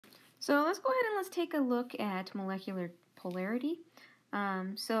So let's go ahead and let's take a look at molecular polarity.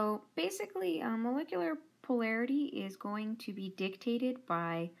 So basically, molecular polarity is going to be dictated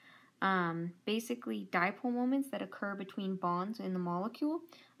by basically dipole moments that occur between bonds in the molecule,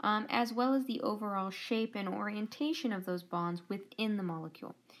 as well as the overall shape and orientation of those bonds within the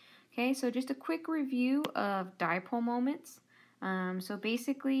molecule. Okay, so just a quick review of dipole moments. So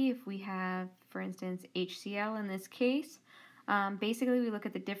basically, if we have, for instance, HCl in this case, basically we look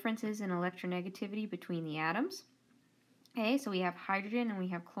at the differences in electronegativity between the atoms. Okay, so we have hydrogen and we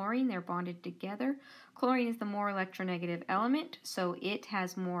have chlorine. They're bonded together. Chlorine is the more electronegative element, so it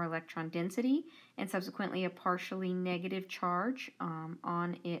has more electron density and subsequently a partially negative charge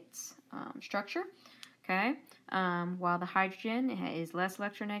on its structure. Okay, while the hydrogen is less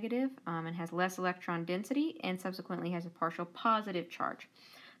electronegative and has less electron density and subsequently has a partial positive charge.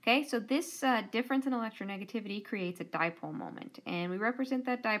 Okay, so this difference in electronegativity creates a dipole moment, and we represent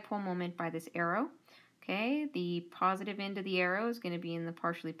that dipole moment by this arrow. Okay, the positive end of the arrow is going to be in the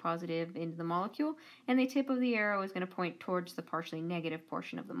partially positive end of the molecule, and the tip of the arrow is going to point towards the partially negative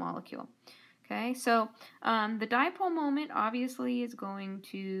portion of the molecule. Okay, so the dipole moment obviously is going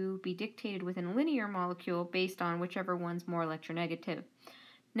to be dictated within a linear molecule based on whichever one's more electronegative.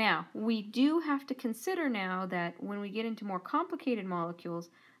 Now, we do have to consider now that when we get into more complicated molecules,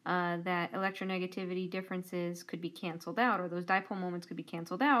 that electronegativity differences could be canceled out, or those dipole moments could be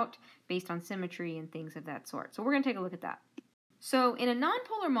canceled out based on symmetry and things of that sort. So we're going to take a look at that. So in a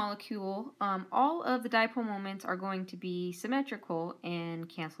nonpolar molecule, all of the dipole moments are going to be symmetrical and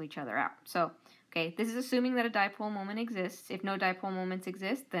cancel each other out. So, okay, this is assuming that a dipole moment exists. If no dipole moments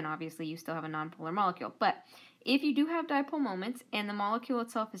exist, then obviously you still have a nonpolar molecule. But if you do have dipole moments and the molecule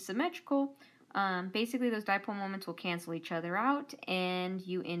itself is symmetrical, basically those dipole moments will cancel each other out and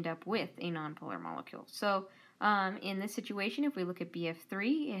you end up with a nonpolar molecule. So in this situation, if we look at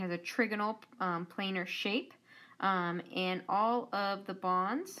BF3, it has a trigonal planar shape. And all of the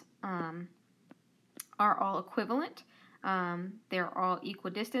bonds are all equivalent. They're all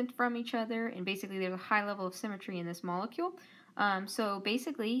equidistant from each other, and basically there's a high level of symmetry in this molecule. So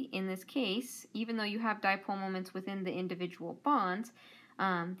basically, in this case, even though you have dipole moments within the individual bonds,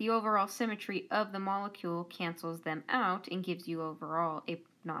 the overall symmetry of the molecule cancels them out and gives you overall a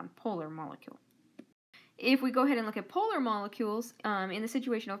nonpolar molecule. If we go ahead and look at polar molecules, in the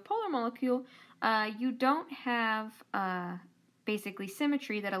situation of a polar molecule, you don't have basically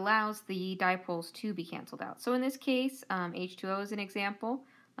symmetry that allows the dipoles to be canceled out. So in this case, H2O is an example.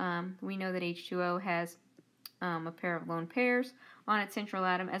 We know that H2O has a pair of lone pairs on its central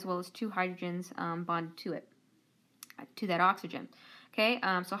atom as well as two hydrogens bonded to it, to that oxygen. Okay,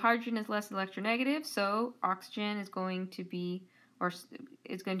 so hydrogen is less electronegative, so oxygen is going to be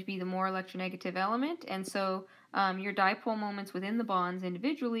the more electronegative element, and so your dipole moments within the bonds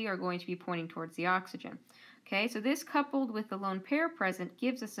individually are going to be pointing towards the oxygen. Okay, so this coupled with the lone pair present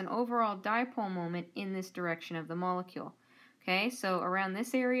gives us an overall dipole moment in this direction of the molecule. Okay, so around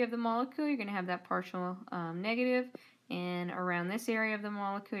this area of the molecule, you're going to have that partial negative, and around this area of the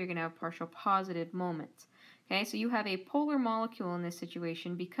molecule, you're going to have partial positive moments. Okay, so you have a polar molecule in this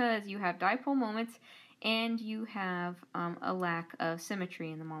situation because you have dipole moments and you have a lack of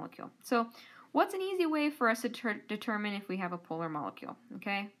symmetry in the molecule. So what's an easy way for us to determine if we have a polar molecule?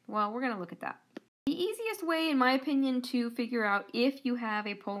 Okay, well, we're going to look at that. The easiest way, in my opinion, to figure out if you have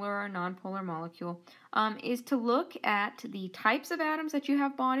a polar or nonpolar molecule is to look at the types of atoms that you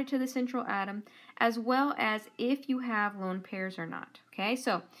have bonded to the central atom, as well as if you have lone pairs or not. Okay,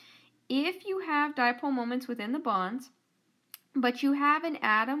 so if you have dipole moments within the bonds, but you have an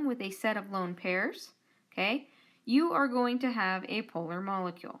atom with a set of lone pairs, okay, you are going to have a polar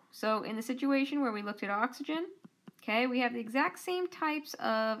molecule. So in the situation where we looked at oxygen, okay, we have the exact same types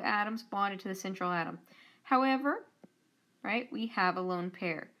of atoms bonded to the central atom. However, right, we have a lone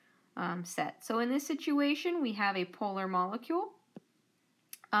pair set. So in this situation, we have a polar molecule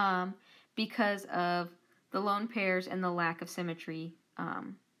because of the lone pairs and the lack of symmetry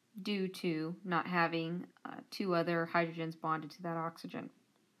due to not having two other hydrogens bonded to that oxygen.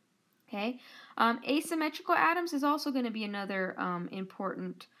 Okay, asymmetrical atoms is also going to be another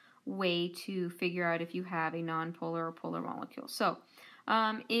important way to figure out if you have a nonpolar or polar molecule. So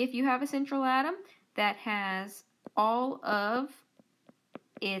if you have a central atom that has all of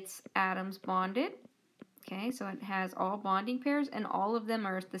its atoms bonded, okay, so it has all bonding pairs and all of them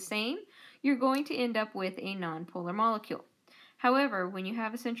are the same, you're going to end up with a nonpolar molecule. However, when you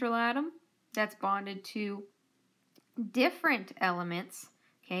have a central atom that's bonded to different elements,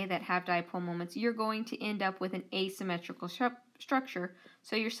 okay, that have dipole moments, you're going to end up with an asymmetrical structure,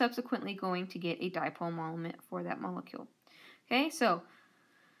 so you're subsequently going to get a dipole moment for that molecule. Okay, so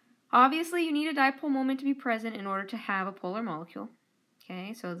Obviously, you need a dipole moment to be present in order to have a polar molecule.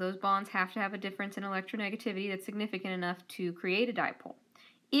 Okay, so those bonds have to have a difference in electronegativity that's significant enough to create a dipole.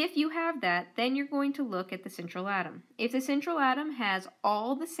 If you have that, then you're going to look at the central atom. If the central atom has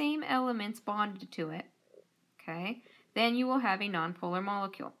all the same elements bonded to it, okay, then you will have a nonpolar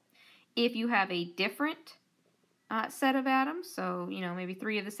molecule. If you have a different set of atoms, so maybe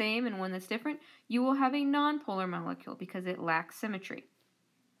 3 of the same and 1 that's different, you will have a nonpolar molecule because it lacks symmetry.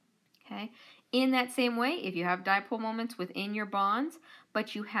 Okay. In that same way, if you have dipole moments within your bonds,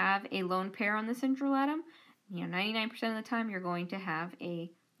 but you have a lone pair on the central atom, 99% of the time you're going to have a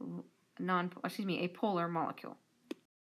polar molecule.